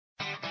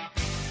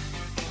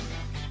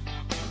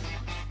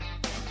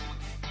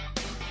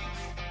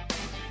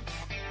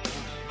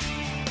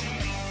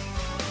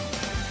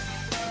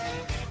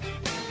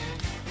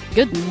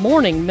Good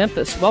morning,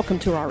 Memphis. Welcome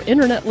to our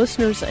internet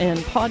listeners and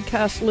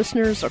podcast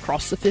listeners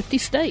across the 50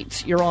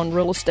 states. You're on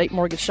Real Estate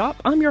Mortgage Shop.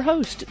 I'm your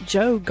host,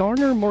 Joe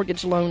Garner,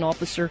 Mortgage Loan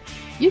Officer.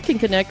 You can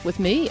connect with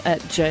me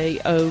at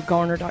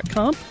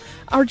jogarner.com.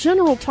 Our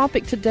general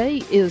topic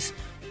today is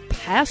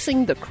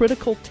passing the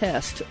critical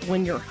test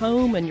when your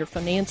home and your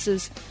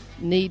finances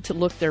need to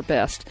look their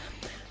best.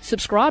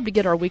 Subscribe to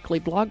get our weekly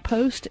blog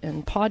post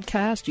and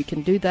podcast. You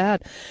can do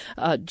that.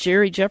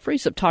 Jerry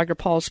Jeffries of Tiger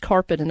Paws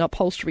Carpet and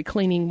Upholstery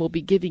Cleaning will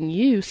be giving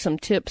you some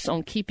tips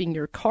on keeping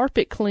your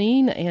carpet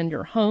clean and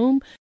your home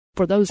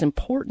for those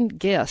important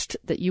guests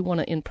that you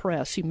want to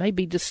impress who may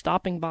be just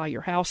stopping by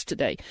your house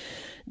today.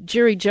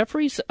 Jerry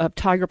Jeffries of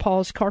Tiger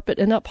Paws Carpet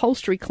and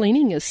Upholstery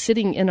Cleaning is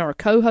sitting in our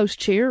co-host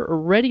chair,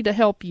 ready to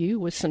help you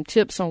with some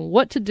tips on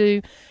what to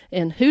do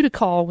and who to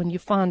call when you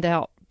find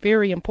out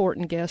very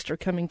important guests are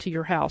coming to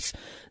your house.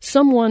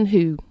 Someone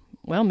who,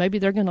 well, maybe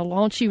they're going to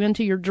launch you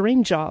into your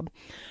dream job.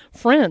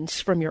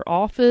 Friends from your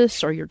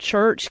office or your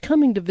church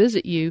coming to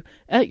visit you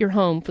at your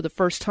home for the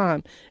first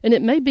time. And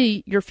it may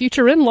be your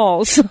future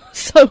in-laws.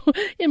 So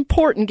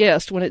important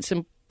guest when it's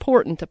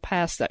important to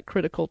pass that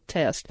critical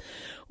test.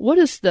 What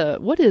is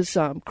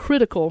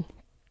critical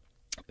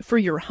for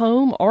your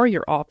home or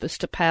your office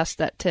to pass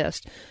that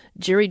test?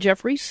 Jerry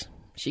Jeffries,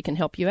 she can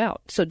help you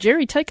out. So,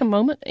 Jerry, take a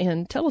moment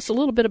and tell us a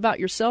little bit about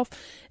yourself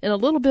and a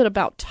little bit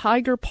about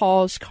Tiger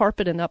Paws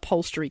Carpet and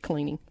Upholstery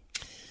Cleaning.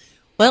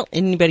 Well,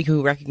 anybody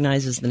who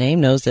recognizes the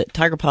name knows that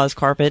Tiger Paws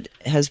Carpet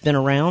has been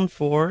around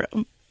for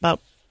about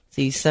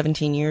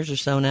 17 years or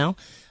so now.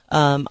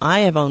 I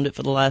have owned it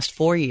for the last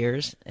 4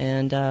 years,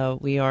 and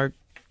we are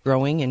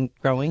growing and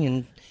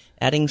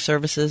adding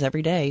services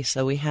every day.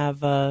 So we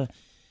have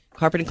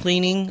carpet and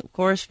cleaning, of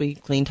course. We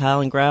clean tile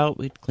and grout.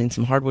 We clean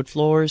some hardwood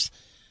floors.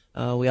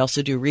 We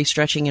also do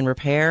restretching and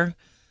repair,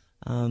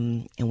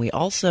 and we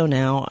also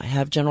now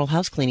have general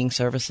house cleaning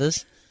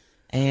services,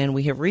 and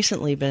we have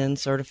recently been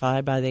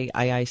certified by the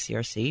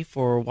IICRC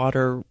for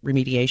water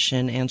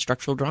remediation and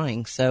structural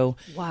drying. So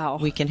wow,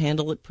 we can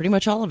handle it, pretty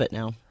much all of it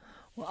now.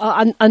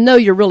 Well, I know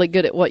you're really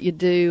good at what you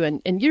do,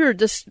 and you're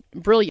just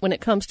brilliant when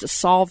it comes to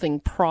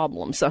solving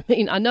problems. I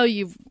mean, I know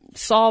you've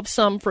solved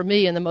some for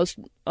me in the most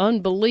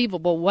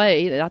unbelievable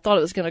way that I thought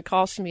it was going to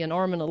cost me an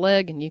arm and a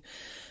leg, and you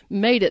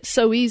made it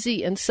so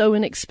easy and so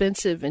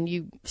inexpensive, and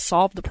you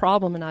solved the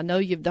problem, and I know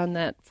you've done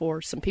that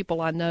for some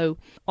people I know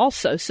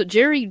also. So,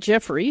 Jerry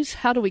Jeffries,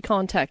 how do we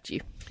contact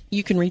you?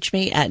 You can reach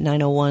me at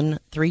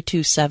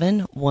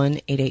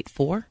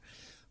 901-327-1884.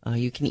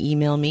 You can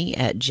email me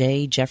at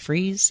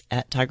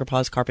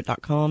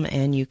jjeffries@tigerpawscarpet.com,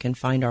 and you can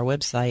find our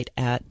website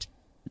at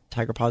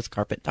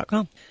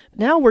tigerpawscarpet.com.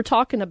 Now we're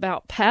talking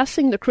about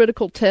passing the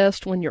critical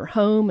test when your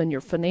home and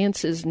your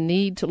finances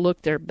need to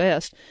look their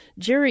best.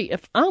 Jerry,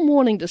 if I'm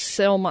wanting to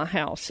sell my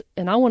house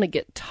and I want to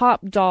get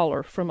top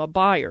dollar from a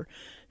buyer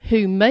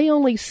who may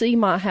only see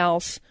my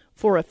house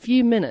for a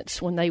few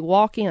minutes when they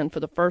walk in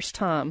for the first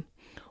time,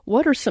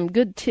 what are some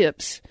good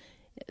tips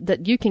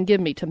that you can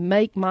give me to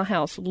make my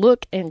house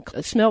look and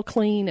smell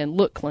clean and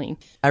look clean?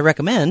 I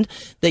recommend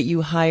that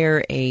you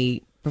hire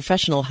a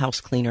professional house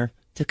cleaner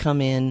to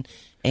come in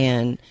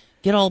and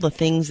get all the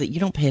things that you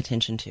don't pay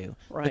attention to.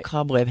 Right. The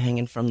cobweb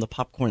hanging from the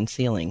popcorn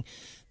ceiling,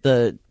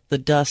 the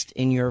dust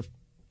in your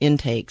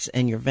intakes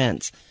and your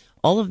vents.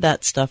 All of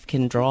that stuff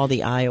can draw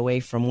the eye away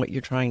from what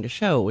you're trying to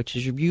show, which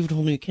is your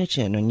beautiful new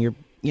kitchen and your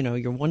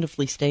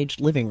wonderfully staged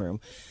living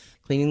room.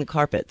 Cleaning the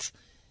carpets.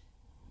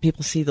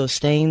 People see those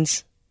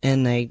stains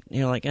and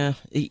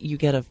you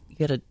get a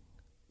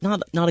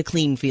not a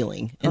clean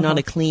feeling and not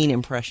a clean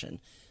impression.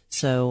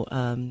 So,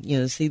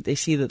 they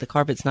see that the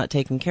carpet's not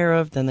taken care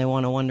of, then they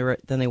wonder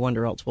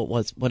else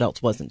what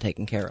else wasn't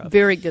taken care of.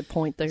 Very good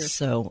point there.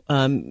 So,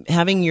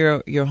 having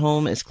your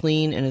home as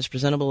clean and as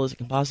presentable as it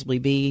can possibly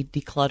be,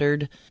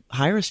 decluttered,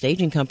 hire a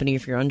staging company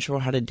if you're unsure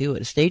how to do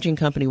it. A staging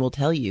company will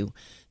tell you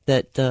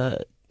that,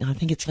 I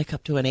think it's like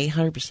up to an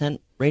 800%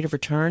 rate of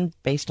return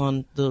based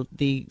on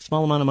the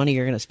small amount of money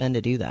you're going to spend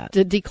to do that.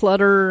 To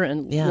declutter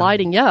and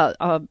lighting,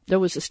 there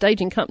was a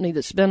staging company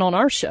that's been on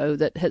our show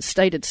that has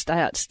stated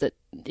stats that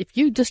if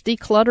you just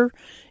declutter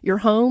your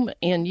home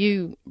and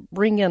you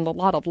bring in a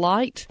lot of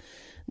light,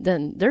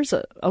 then there's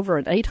over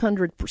an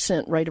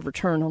 800% rate of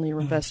return on your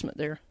investment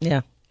there.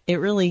 Yeah,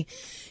 it really,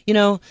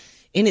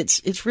 and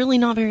it's really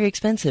not very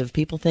expensive.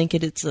 People think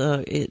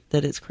that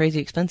it's crazy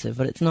expensive,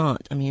 but it's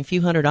not. I mean, a few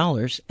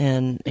 $100s,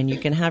 and you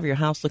can have your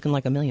house looking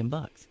like $1 million.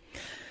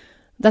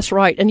 That's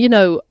right. And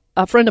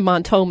a friend of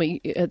mine told me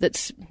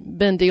that's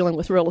been dealing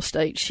with real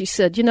estate. She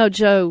said,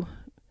 Joe,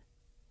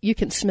 you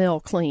can smell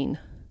clean,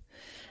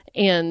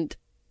 and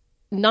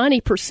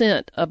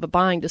 90% of a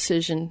buying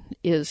decision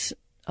is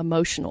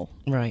emotional.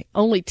 Right.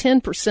 Only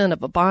 10%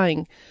 of a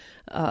buying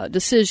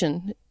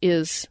decision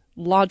is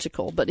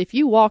logical. But if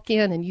you walk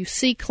in and you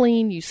see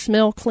clean, you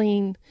smell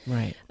clean,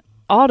 right,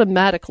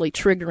 automatically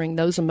triggering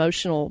those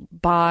emotional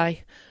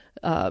buy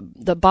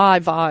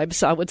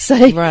vibes, I would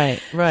say.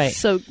 Right.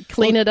 So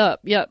clean it up.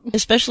 Yep.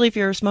 Especially if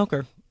you're a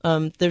smoker.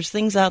 There's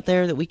things out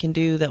there that we can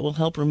do that will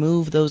help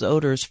remove those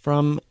odors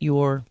from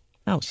your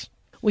house.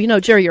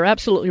 Well, Jerry, you're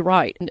absolutely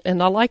right.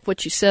 And I like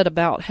what you said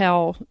about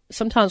how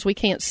sometimes we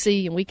can't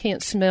see and we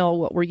can't smell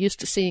what we're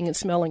used to seeing and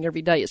smelling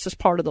every day. It's just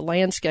part of the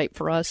landscape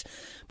for us.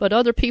 But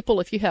other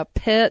people, if you have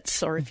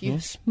pets or if you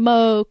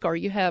smoke or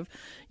you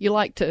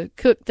like to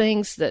cook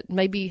things that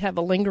maybe have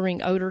a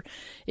lingering odor,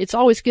 it's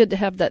always good to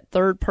have that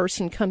third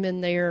person come in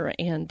there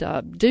and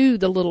do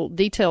the little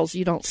details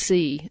you don't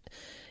see.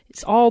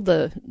 It's all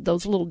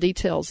those little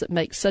details that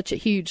make such a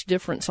huge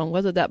difference on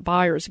whether that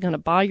buyer is going to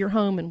buy your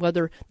home and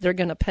whether they're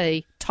going to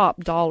pay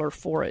top dollar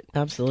for it.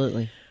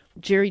 Absolutely.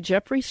 Jerry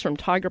Jeffries from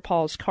Tiger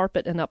Paws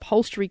Carpet and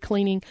Upholstery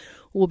Cleaning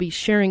will be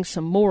sharing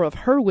some more of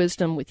her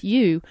wisdom with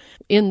you.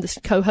 In the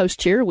co-host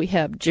chair, we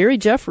have Jerry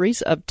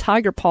Jeffries of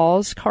Tiger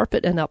Paws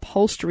Carpet and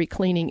Upholstery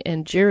Cleaning.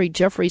 And Jerry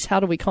Jeffries, how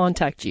do we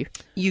contact you?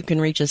 You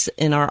can reach us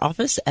in our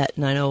office at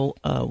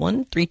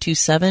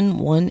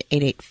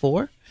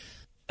 901-327-1884.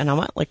 And I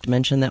might like to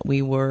mention that we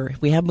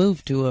have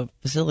moved to a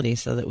facility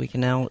so that we can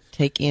now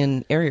take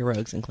in area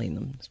rugs and clean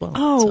them as well.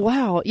 Oh,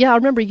 wow. Yeah, I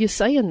remember you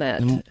saying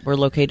that. And we're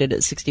located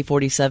at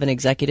 6047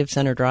 Executive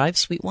Center Drive,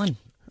 Suite 1.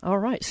 All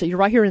right. So you're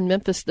right here in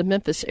Memphis, the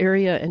Memphis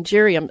area. And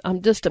Jerry,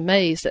 I'm just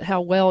amazed at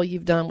how well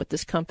you've done with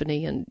this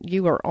company. And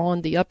you are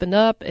on the up and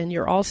up, and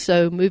you're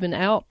also moving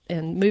out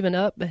and moving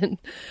up. And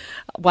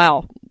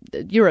wow,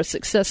 you're a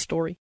success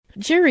story.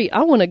 Jerry,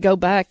 I want to go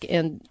back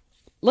and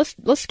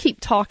let's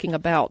keep talking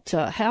about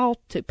how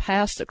to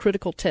pass the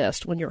critical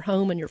test when your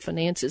home and your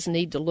finances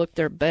need to look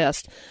their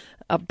best,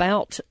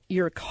 about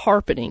your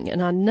carpeting.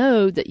 And I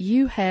know that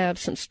you have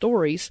some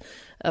stories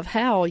of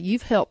how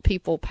you've helped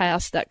people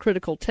pass that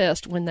critical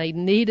test when they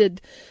needed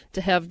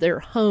to have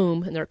their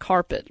home and their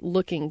carpet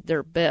looking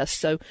their best.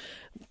 So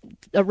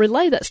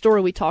relay that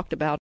story we talked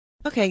about.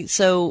 Okay,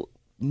 so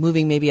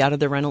moving maybe out of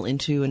the rental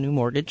into a new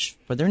mortgage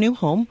for their new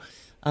home,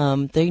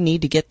 they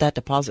need to get that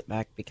deposit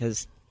back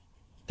because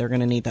they're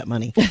going to need that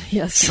money.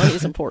 Yes, money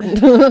is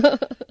important.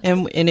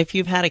 And if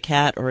you've had a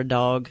cat or a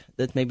dog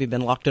that's maybe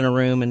been locked in a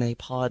room and they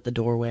paw at the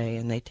doorway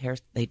and they can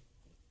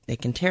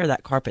tear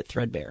that carpet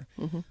threadbare,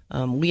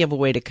 we have a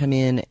way to come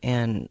in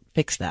and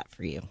fix that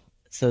for you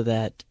so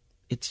that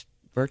it's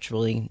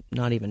virtually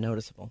not even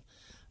noticeable.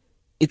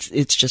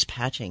 It's just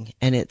patching,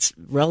 and it's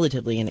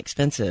relatively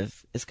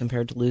inexpensive as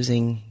compared to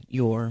losing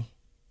your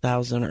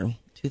 $1,000 or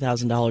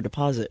 $2,000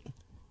 deposit.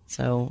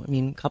 So, I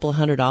mean, a couple of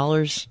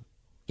 $100,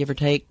 give or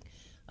take.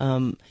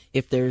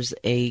 If there's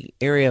a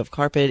area of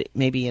carpet,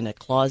 maybe in a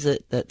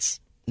closet that's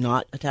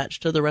not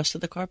attached to the rest of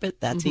the carpet,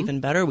 that's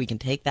even better. We can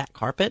take that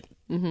carpet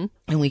and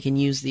we can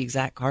use the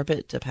exact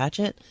carpet to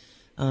patch it.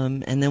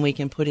 And then we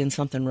can put in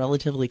something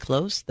relatively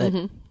close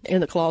that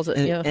in the closet,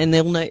 and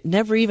they'll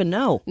never even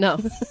know. No,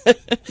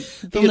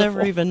 they'll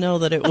never even know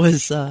that it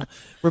was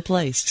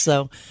replaced.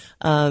 So,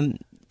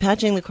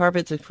 patching the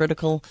carpets is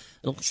critical.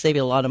 It'll save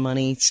you a lot of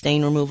money.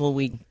 Stain removal,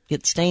 we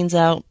get stains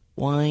out,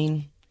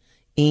 wine,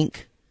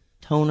 ink,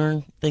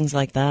 toner, things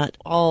like that.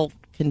 All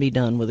can be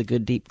done with a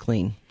good deep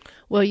clean.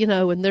 Well,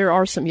 and there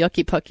are some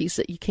yucky puckies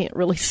that you can't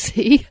really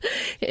see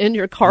in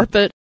your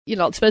carpet.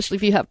 Especially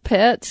if you have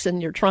pets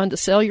and you're trying to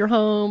sell your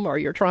home, or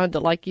you're trying to,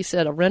 like you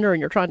said, a renter, and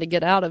you're trying to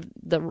get out of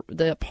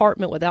the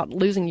apartment without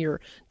losing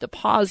your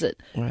deposit.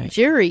 Right.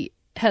 Jerry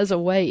has a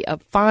way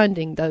of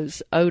finding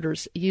those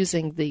odors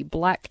using the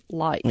black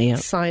light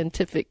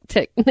scientific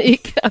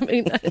technique. I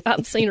mean,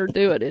 I've seen her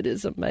do it. It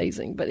is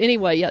amazing. But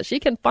anyway, she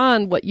can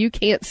find what you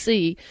can't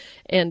see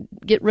and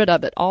get rid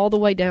of it all the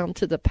way down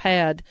to the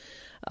pad.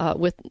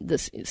 With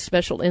this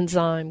special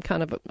enzyme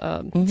kind of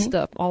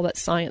stuff, all that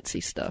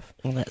sciencey stuff.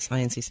 All that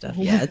sciencey stuff.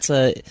 Yeah,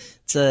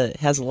 it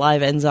has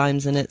live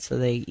enzymes in it, so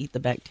they eat the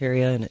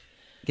bacteria and it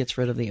gets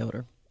rid of the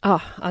odor.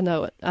 I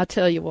know it. I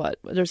tell you what,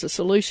 there's a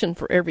solution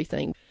for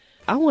everything.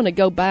 I want to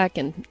go back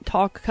and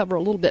cover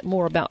a little bit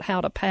more about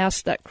how to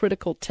pass that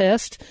critical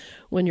test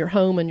when your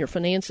home and your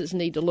finances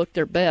need to look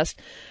their best.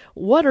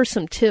 What are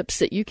some tips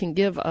that you can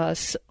give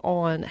us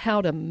on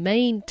how to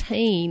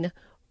maintain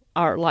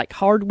our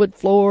hardwood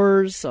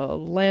floors,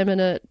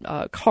 laminate,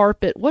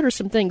 carpet? What are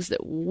some things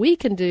that we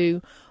can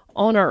do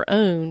on our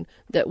own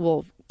that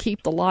will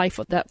keep the life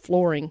of that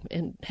flooring,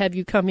 and have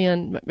you come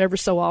in ever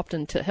so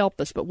often to help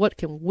us? But what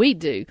can we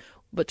do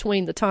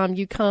between the time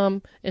you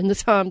come and the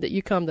time that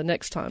you come the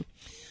next time?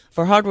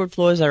 For hardwood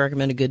floors, I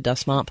recommend a good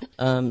dust mop,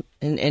 and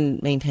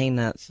maintain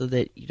that so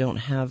that you don't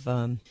have,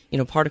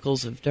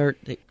 particles of dirt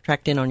that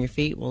tracked in on your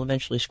feet will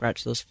eventually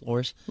scratch those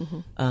floors.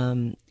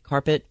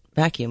 Carpet,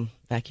 vacuum.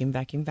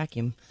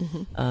 Vacuuming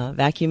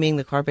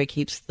the carpet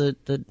keeps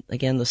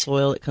the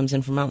soil that comes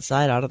in from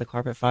outside out of the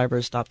carpet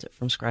fibers, stops it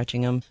from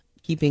scratching them.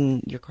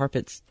 Keeping your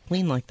carpets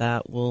clean like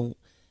that will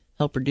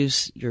help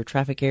reduce your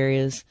traffic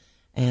areas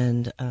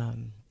and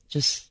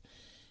just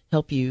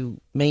help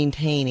you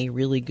maintain a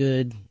really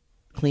good,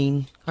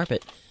 clean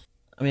carpet.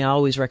 I mean, I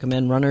always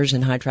recommend runners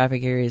in high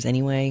traffic areas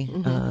anyway,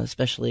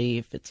 especially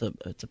if it's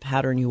a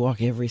pattern you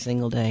walk every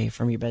single day,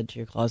 from your bed to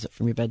your closet,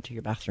 from your bed to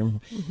your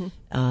bathroom,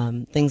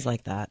 things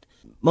like that.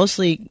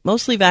 Mostly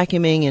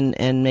vacuuming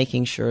and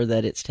making sure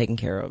that it's taken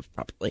care of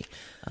properly.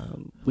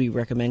 We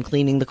recommend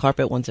cleaning the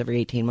carpet once every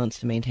 18 months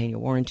to maintain your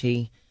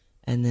warranty.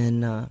 And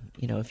then,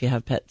 if you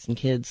have pets and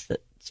kids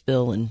that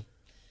spill and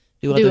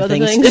do other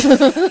things.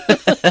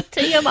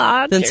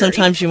 TMI, then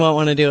sometimes you might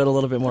want to do it a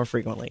little bit more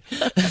frequently.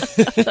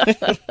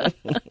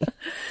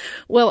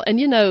 Well, and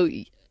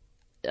a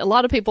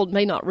lot of people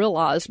may not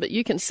realize, but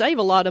you can save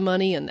a lot of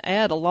money and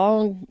add a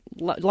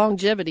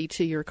longevity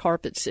to your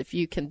carpets if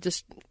you can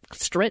just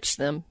stretch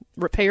them,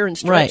 repair and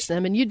stretch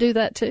them, and you do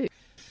that too.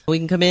 We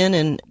can come in,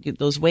 and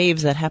those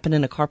waves that happen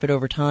in a carpet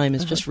over time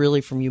is just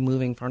really from you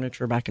moving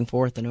furniture back and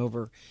forth and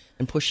over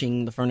and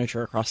pushing the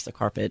furniture across the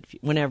carpet.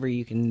 Whenever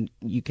you can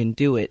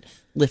do it,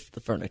 lift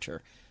the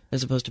furniture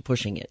as opposed to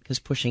pushing it, because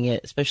pushing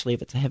it, especially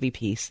if it's a heavy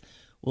piece,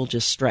 will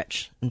just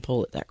stretch and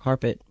pull at that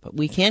carpet. But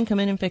we can come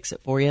in and fix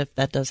it for you if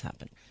that does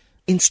happen.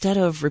 Instead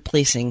of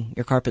replacing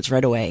your carpets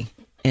right away,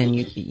 and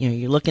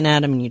you're looking at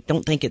them and you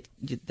don't think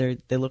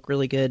they look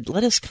really good,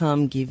 let us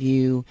come give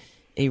you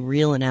a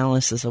real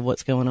analysis of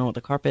what's going on with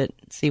the carpet,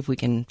 see if we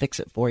can fix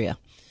it for you.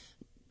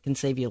 It can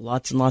save you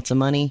lots and lots of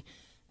money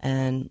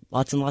and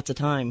lots of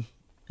time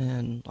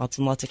and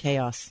lots of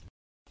chaos.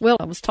 Well,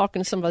 I was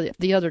talking to somebody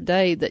the other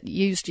day that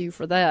used you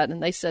for that,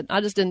 and they said,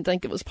 I just didn't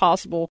think it was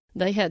possible.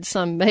 They had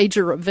some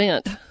major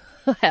event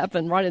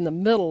happen right in the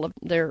middle of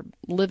their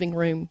living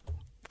room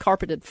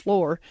carpeted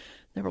floor.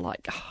 They were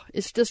like,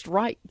 it's just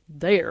right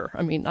there.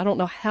 I mean, I don't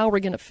know how we're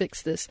going to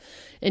fix this.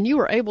 And you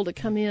were able to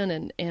come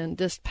in and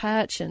just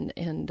patch and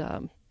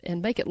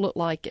make it look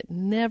like it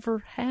never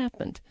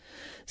happened.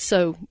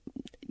 So,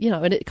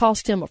 and it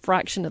cost him a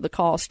fraction of the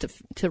cost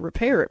to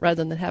repair it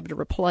rather than having to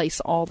replace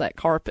all that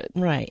carpet.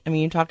 Right. I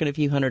mean, you're talking a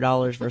few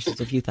 $100s versus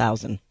a few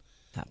thousand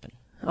happen.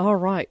 All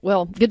right.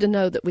 Well, good to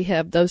know that we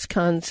have those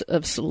kinds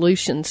of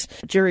solutions.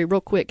 Jerry,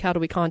 real quick, how do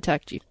we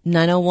contact you?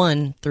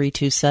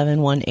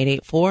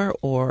 901-327-1884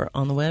 or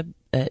on the web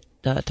at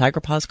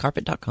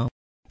tigerpawscarpet.com.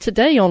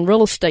 Today on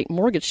Real Estate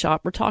Mortgage Shop,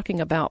 we're talking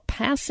about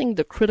passing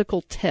the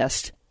critical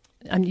test.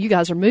 I mean, you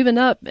guys are moving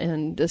up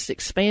and just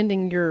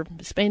expanding your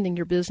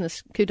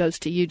business. Kudos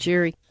to you,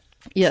 Jerry.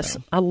 Yes,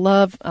 I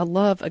love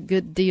a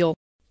good deal.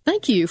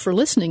 Thank you for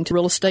listening to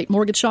Real Estate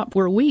Mortgage Shop,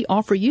 where we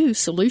offer you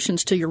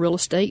solutions to your real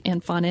estate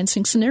and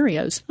financing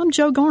scenarios. I'm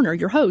Joe Garner,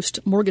 your host,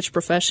 mortgage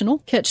professional.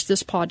 Catch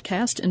this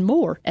podcast and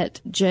more at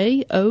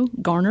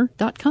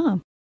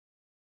jogarner.com.